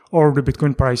over, or the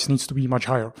Bitcoin price needs to be much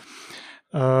higher.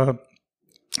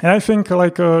 And I think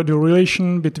like the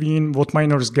relation between what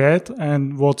miners get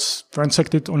and what's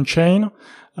transacted on chain,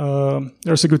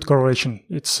 there's a good correlation.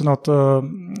 It's not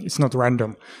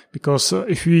random, because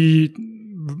if we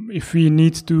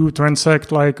need to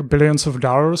transact like billions of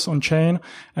dollars on chain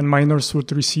and miners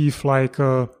would receive like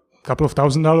a couple of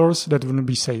 $1,000s, that wouldn't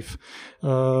be safe.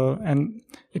 And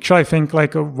actually I think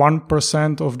like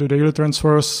 1% of the daily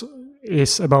transfers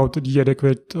is about the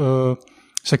adequate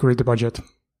security budget.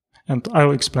 And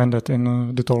I'll explain that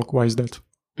in the talk. Why is that?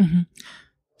 Mm-hmm.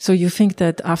 So you think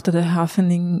that after the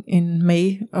halving in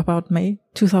May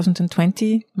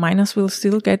 2020, miners will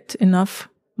still get enough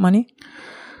money?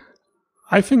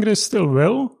 I think they still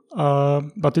will.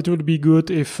 but it would be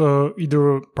good if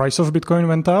either price of Bitcoin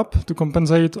went up to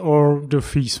compensate or the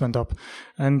fees went up.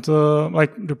 And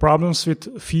like the problems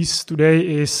with fees today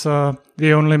is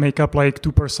they only make up like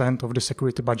 2% of the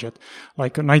security budget.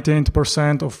 Like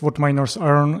 98% of what miners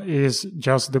earn is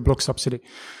just the block subsidy.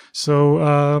 So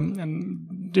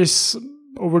and this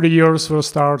over the years will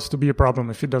start to be a problem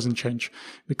if it doesn't change,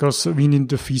 because we need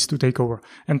the fees to take over.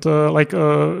 And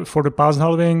for the past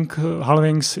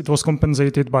halvings, it was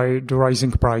compensated by the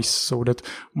rising price, so that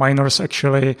miners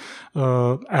actually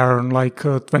earn like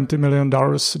 $20 million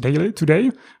daily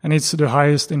today, and it's the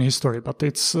highest in history. But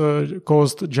it's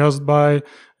caused just by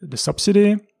the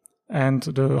subsidy and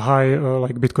the high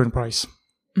like Bitcoin price.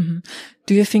 Mm-hmm.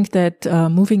 Do you think that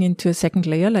moving into a second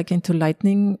layer, like into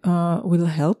Lightning, will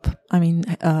help? I mean,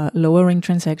 lowering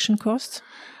transaction costs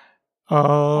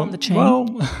on the chain? Well,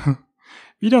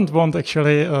 we don't want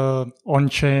actually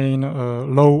on-chain,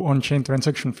 low on-chain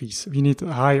transaction fees. We need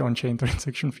high on-chain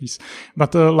transaction fees.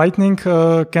 But Lightning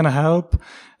can help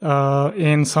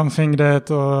in something that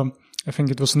I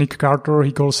think it was Nick Carter,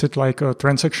 he calls it like a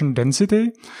transaction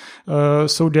density,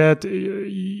 so that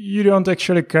you don't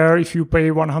actually care if you pay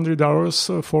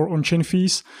 $100 for on-chain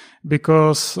fees,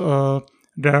 because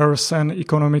there's an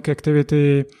economic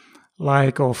activity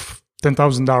like of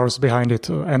 $10,000 behind it,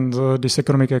 and this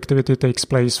economic activity takes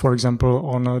place, for example,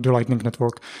 on the Lightning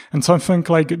Network. And something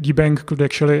like DEBNK could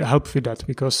actually help with that,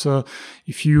 because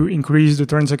if you increase the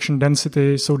transaction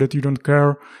density so that you don't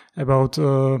care about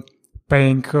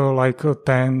paying like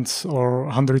tens or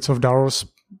hundreds of dollars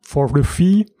for the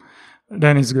fee,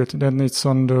 then it's good. Then it's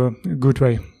on the good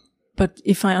way. But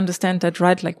if I understand that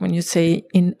right, like when you say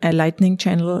in a Lightning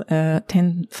channel,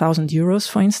 10,000 euros,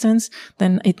 for instance,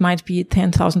 then it might be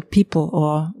 10,000 people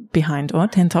or behind, or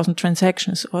 10,000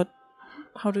 transactions, or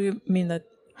how do you mean that?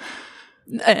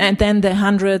 And then the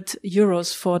 100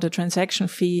 euros for the transaction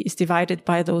fee is divided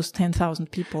by those 10,000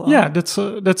 people. Yeah, that's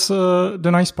the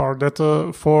nice part, that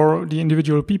for the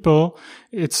individual people,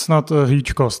 it's not a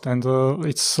huge cost, and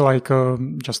it's like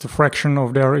just a fraction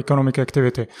of their economic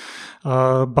activity.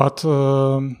 But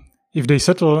if they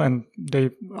settle, and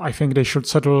I think they should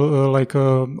settle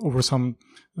over some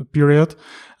period,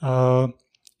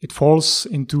 it falls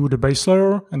into the base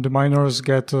layer, and the miners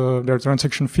get their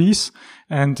transaction fees.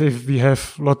 And if we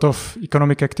have a lot of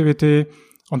economic activity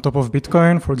on top of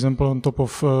Bitcoin, for example, on top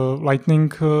of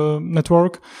Lightning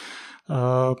network,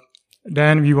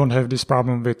 then we won't have this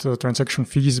problem with transaction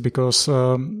fees, because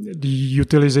the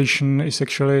utilization is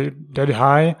actually that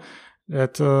high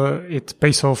that it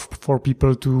pays off for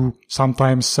people to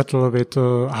sometimes settle with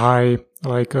high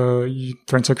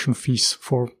transaction fees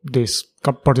for this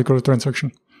particular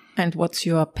transaction. And what's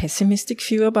your pessimistic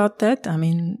view about that? I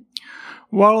mean,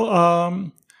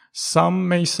 well, some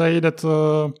may say that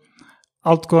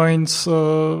altcoins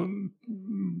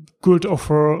could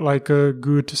offer like a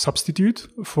good substitute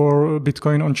for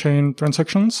Bitcoin on-chain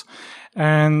transactions,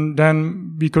 and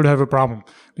then we could have a problem,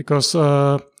 because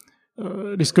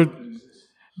this could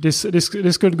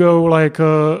go like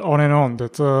on and on.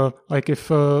 That like if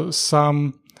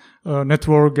some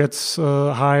network gets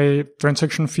high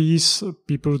transaction fees,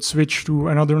 people would switch to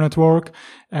another network,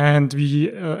 and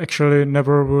we actually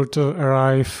never would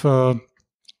arrive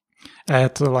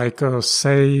at like a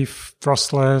safe,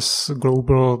 trustless,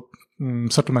 global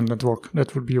settlement network.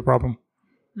 That would be a problem.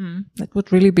 That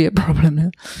would really be a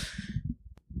problem.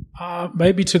 Yeah?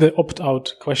 Maybe to the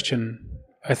opt-out question,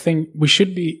 I think we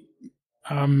should be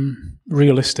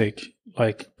realistic,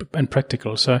 and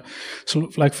practical. So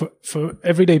like for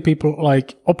everyday people,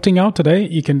 like opting out today,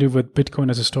 you can do with Bitcoin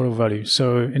as a store of value.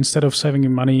 So instead of saving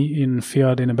your money in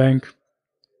fiat in a bank,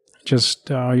 just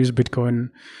use Bitcoin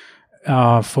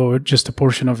for just a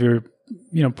portion of your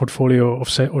portfolio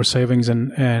of or savings,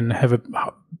 and have a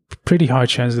pretty high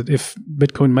chance that if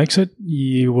Bitcoin makes it,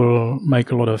 you will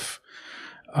make a lot of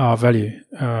value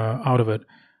out of it.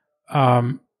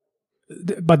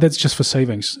 But that's just for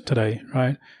savings today,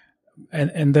 right?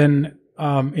 And then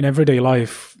in everyday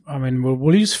life, I mean,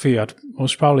 we'll use fiat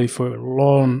most probably for a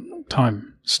long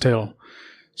time still.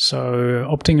 So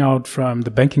opting out from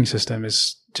the banking system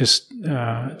is just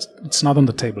it's not on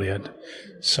the table yet.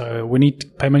 So we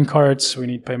need payment cards. We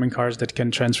need payment cards that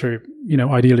can transfer,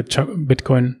 ideally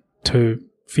Bitcoin to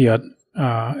fiat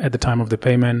at the time of the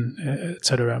payment,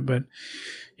 etc. But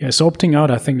yeah, so opting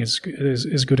out, I think, is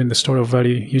good in the store of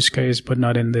value use case, but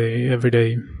not in the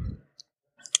everyday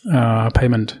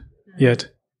payment yet.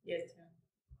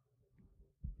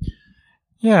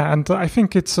 Yeah, and I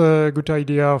think it's a good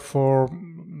idea for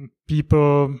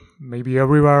people, maybe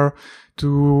everywhere,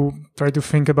 to try to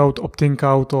think about opting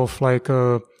out of like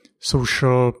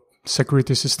social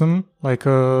security system, like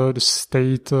the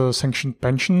state sanctioned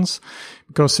pensions,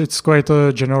 because it's quite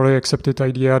a generally accepted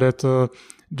idea that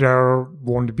there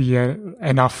won't be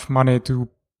enough money to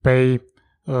pay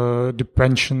the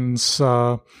pensions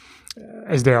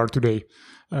as they are today.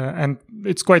 And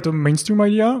it's quite a mainstream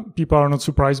idea. People are not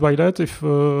surprised by that if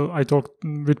I talk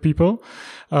with people.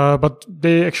 But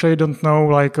they actually don't know,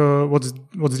 like, what's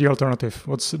the alternative?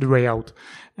 What's the way out?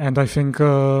 And I think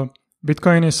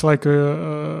Bitcoin is like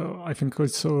I think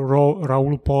it's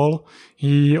Raoul Pal.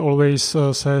 He always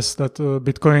says that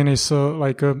Bitcoin is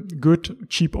like a good,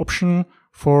 cheap option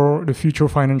for the future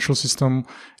financial system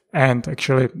and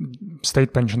actually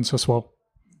state pensions as well.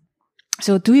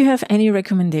 So do you have any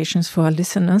recommendations for our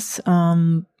listeners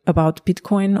about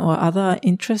Bitcoin or other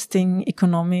interesting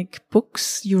economic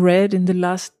books you read in the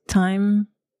last time,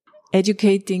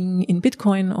 educating in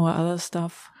Bitcoin or other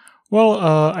stuff? Well,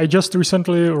 I just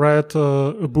recently read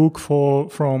a book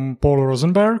from Paul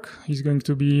Rosenberg. He's going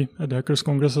to be at the Hackers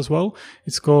Congress as well.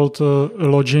 It's called A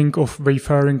Lodging of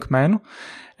Wayfaring Man.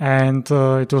 And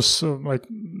it was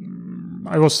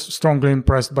I was strongly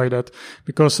impressed by that,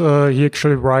 because he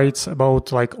actually writes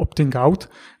about like opting out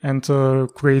and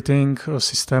creating a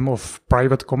system of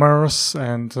private commerce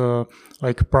and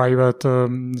like private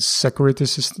security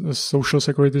system, social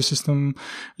security system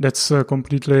that's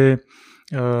completely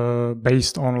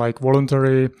based on like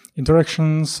voluntary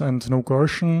interactions and no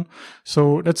coercion.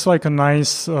 So that's like a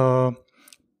nice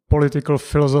political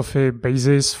philosophy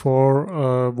basis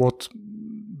for what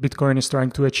Bitcoin is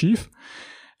trying to achieve.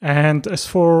 And as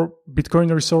for Bitcoin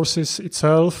resources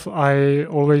itself, I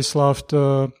always loved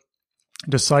the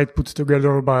site put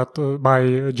together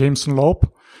by Jameson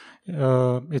Loeb.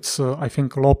 It's I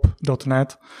think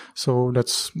loeb.net. So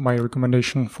that's my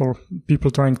recommendation for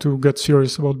people trying to get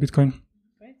serious about Bitcoin.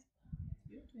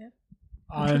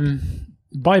 Great.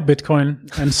 Buy Bitcoin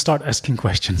and start asking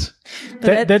questions.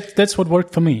 That's what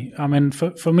worked for me. I mean,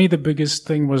 for me, the biggest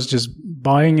thing was just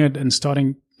buying it and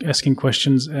starting asking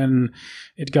questions, and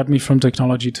it got me from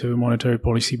technology to monetary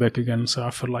policy back again. So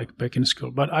I felt like back in school.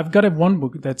 But I've got one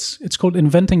book it's called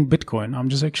Inventing Bitcoin. I'm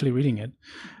just actually reading it.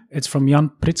 It's from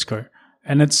Jan Pritzker.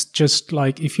 And it's just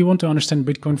like, if you want to understand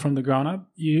Bitcoin from the ground up,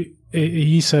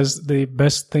 he says the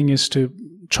best thing is to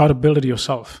try to build it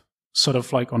yourself, sort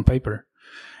of like on paper.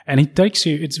 And he takes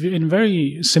you, it's in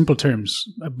very simple terms,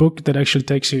 a book that actually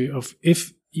takes you of,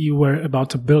 if you were about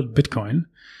to build Bitcoin,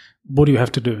 what do you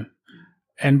have to do?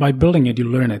 And by building it, you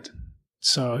learn it.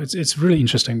 So it's really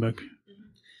interesting book.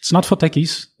 It's not for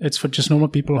techies. It's for just normal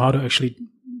people, how to actually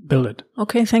build it.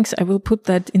 Okay, thanks. I will put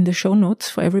that in the show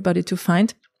notes for everybody to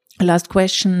find. Last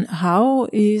question. How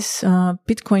is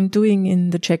Bitcoin doing in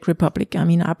the Czech Republic? I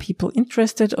mean, are people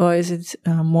interested, or is it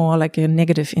more like a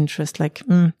negative interest, like,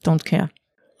 don't care?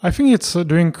 I think it's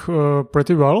doing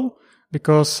pretty well,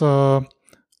 because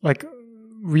like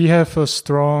we have a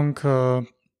strong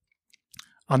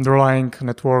underlying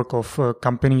network of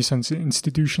companies and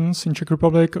institutions in Czech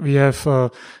Republic. We have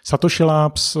Satoshi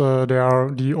Labs. They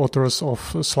are the authors of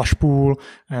Slushpool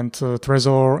and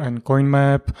Trezor and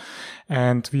CoinMap.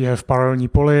 And we have Parallelní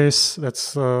Polis.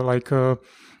 That's like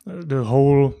the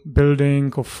whole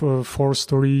building of 4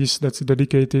 stories that's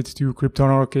dedicated to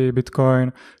cryptoanarchy,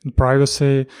 Bitcoin, and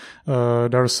privacy.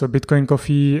 There's a Bitcoin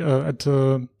Coffee at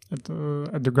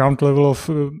the ground level of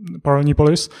Parallelní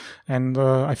Polis, and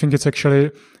I think it's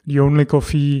actually the only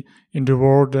coffee in the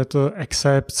world that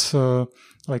accepts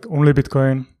like only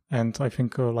Bitcoin, and I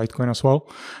think Litecoin as well.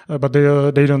 But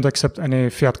they don't accept any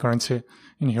fiat currency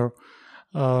in here.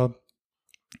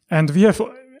 And we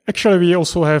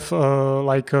also have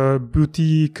like a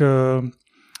boutique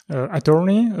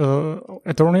attorney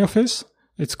office.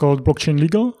 It's called Blockchain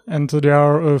Legal, and they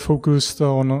are focused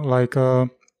on like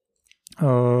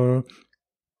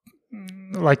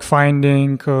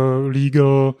finding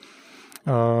legal,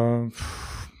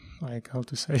 like how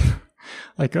to say,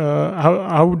 like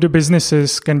how the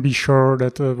businesses can be sure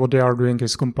that what they are doing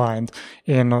is compliant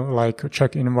in like a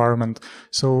Czech environment.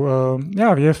 So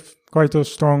yeah, we have quite a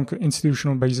strong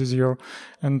institutional basis here,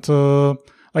 and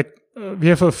we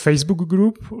have a Facebook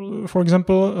group, for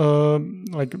example,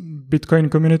 like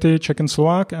Bitcoin community Czech and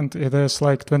Slovak, and it has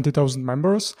like 20,000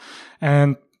 members,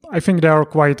 and I think they are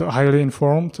quite highly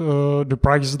informed. The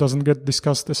price doesn't get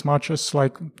discussed as much as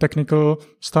like technical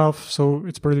stuff, so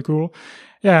it's pretty cool.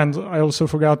 Yeah, and I also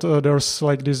forgot there's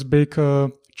like this big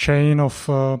chain of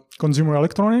consumer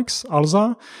electronics,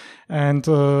 Alza, and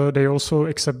they also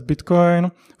accept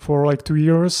Bitcoin for like 2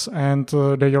 years, and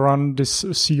they run this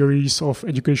series of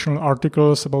educational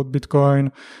articles about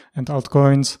Bitcoin and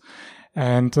altcoins,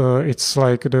 and it's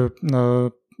like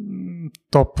the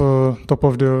top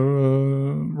of the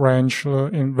range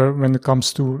when it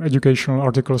comes to educational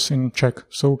articles in Czech.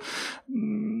 So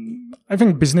I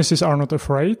think businesses are not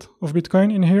afraid of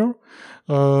Bitcoin in here.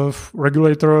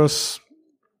 Regulators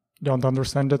don't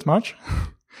understand that much.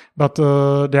 But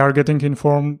they are getting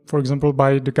informed, for example,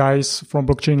 by the guys from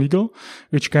Blockchain Legal,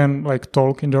 which can like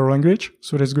talk in their language.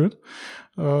 So that's good.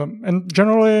 And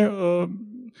generally,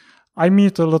 I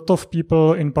meet a lot of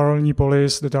people in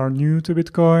Paralelnipolis that are new to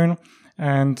Bitcoin,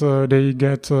 and they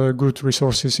get good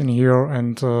resources in here,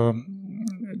 and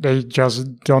they just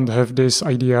don't have this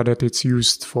idea that it's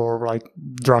used for like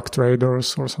drug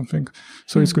traders or something.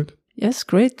 So it's good. Yes,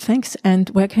 great. Thanks. And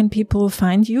where can people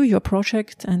find you, your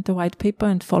project and the white paper,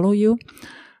 and follow you?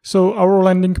 So our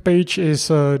landing page is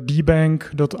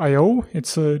DEBNK.io.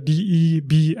 It's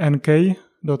DEBNK.io.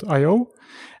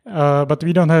 But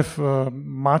we don't have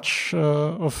much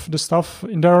of the stuff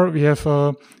in there. We have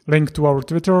a link to our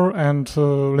Twitter and a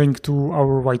link to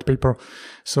our white paper.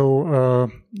 So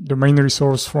the main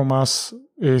resource from us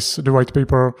is the white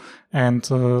paper and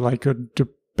the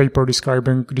paper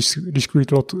describing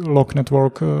discrete lock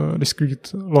network,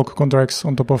 discrete lock contracts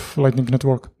on top of Lightning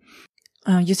Network.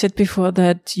 You said before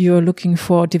that you're looking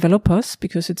for developers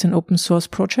because it's an open source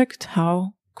project.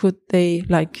 How could they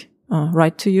write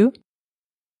to you?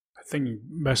 I think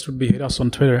best would be hit us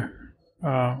on Twitter,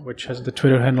 which has the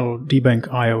Twitter handle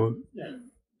DEBNK.io,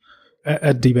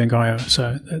 at DEBNK.io.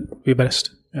 So that'd be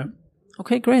best. Yeah.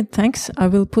 Okay, great. Thanks. I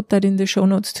will put that in the show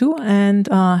notes too. And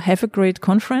have a great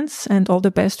conference and all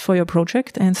the best for your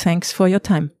project. And thanks for your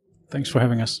time. Thanks for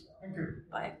having us. Thank you.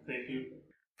 Bye. Thank you.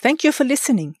 Thank you for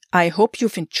listening. I hope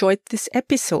you've enjoyed this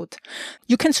episode.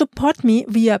 You can support me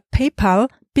via PayPal,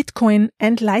 Bitcoin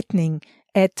and Lightning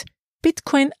at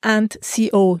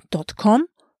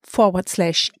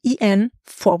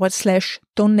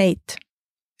bitcoinandco.com/en/donate.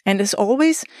 And as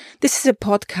always, this is a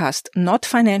podcast, not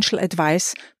financial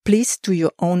advice. Please do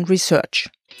your own research.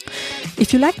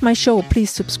 If you like my show, please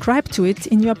subscribe to it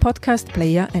in your podcast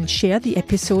player and share the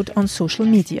episode on social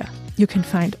media. You can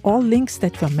find all links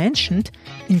that were mentioned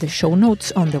in the show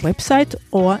notes on the website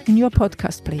or in your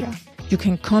podcast player. You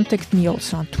can contact me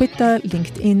also on Twitter,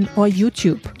 LinkedIn or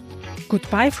YouTube.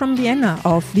 Goodbye from Vienna,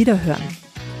 auf Wiederhören.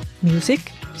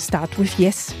 Music, start with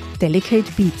Yes, Delicate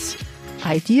Beats.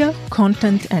 Idea,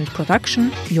 content and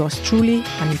production, yours truly,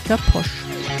 Anita Posch.